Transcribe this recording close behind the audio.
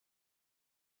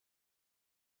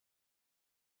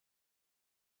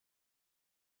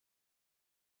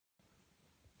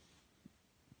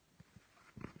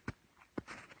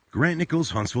Grant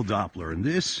Nickalls, Huntsville Doppler, and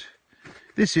this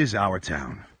is our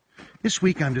town. This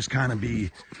week I'm just kind of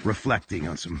reflecting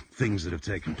on some things that have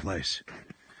taken place.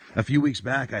 A few weeks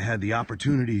back I had the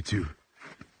opportunity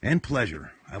and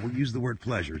pleasure, I will use the word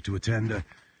pleasure, to attend a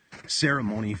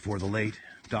ceremony for the late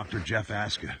Dr. Jeff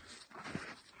Aska.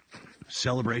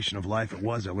 Celebration of life it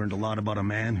was. I learned a lot about a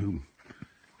man who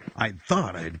I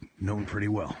thought I'd known pretty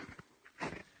well.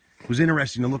 It was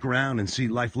interesting to look around and see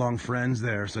lifelong friends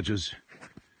there, such as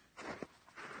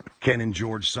Ken and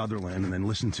George Sutherland, and then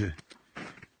listen to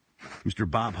Mr.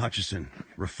 Bob Hutchison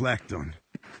reflect on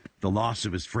the loss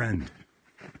of his friend,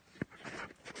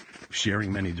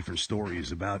 sharing many different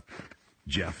stories about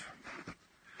Jeff.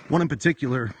 One in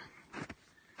particular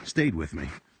stayed with me.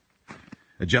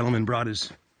 A gentleman brought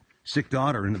his sick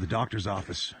daughter into the doctor's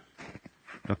office.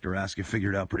 Dr. Aska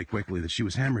figured out pretty quickly that she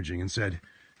was hemorrhaging and said,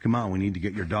 "Come on, we need to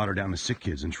get your daughter down to Sick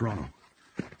Kids in Toronto.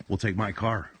 We'll take my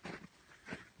car."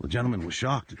 Well, the gentleman was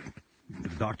shocked that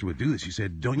the doctor would do this. He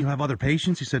said, "Don't you have other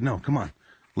patients?" He said, "No, come on,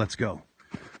 let's go."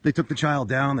 They took the child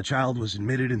down. The child was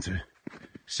admitted into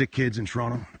Sick Kids in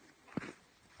Toronto.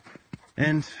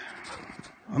 And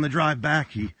on the drive back,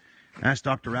 he asked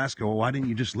Dr. Aska, "Well, why didn't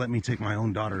you just let me take my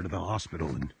own daughter to the hospital?"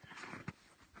 And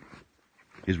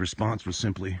his response was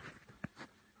simply,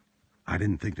 "I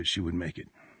didn't think that she would make it."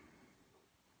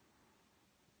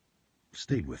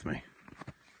 Stayed with me.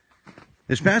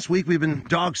 This past week, we've been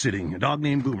dog sitting a dog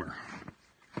named Boomer.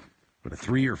 But a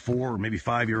 3 or 4 or maybe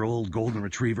 5-year-old golden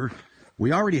retriever.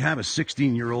 We already have a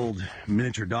 16-year-old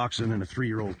miniature dachshund and a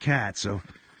 3-year-old cat, so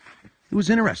it was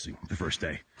interesting the first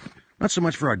day. Not so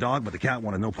much for our dog, but the cat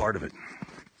wanted no part of it.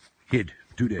 Hid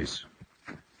 2 days.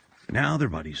 Now they're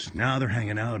buddies. Now they're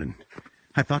hanging out, and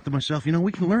I thought to myself,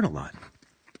 we can learn a lot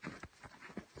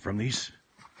from these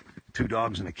 2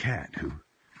 dogs and a cat who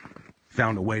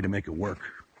found a way to make it work,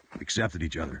 accepted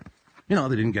each other. They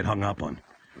didn't get hung up on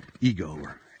ego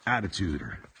or attitude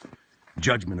or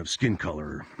judgment of skin color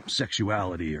or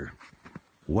sexuality or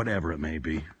whatever it may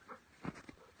be.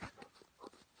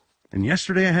 And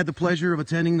yesterday I had the pleasure of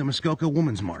attending the Muskoka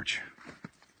Women's March.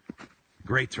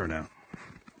 Great turnout. I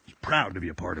was proud to be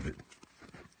a part of it.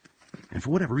 And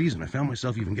for whatever reason, I found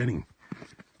myself even getting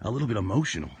a little bit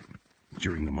emotional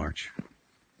during the march.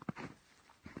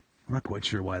 I'm not quite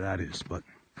sure why that is, but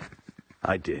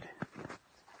I did.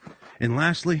 And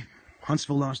lastly,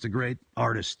 Huntsville lost a great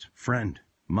artist, friend,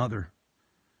 mother,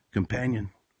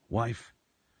 companion, wife.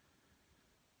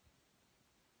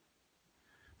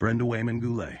 Brenda Wayman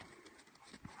Goulet.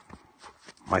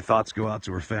 My thoughts go out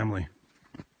to her family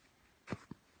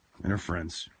and her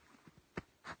friends.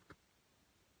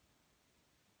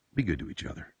 Be good to each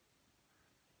other.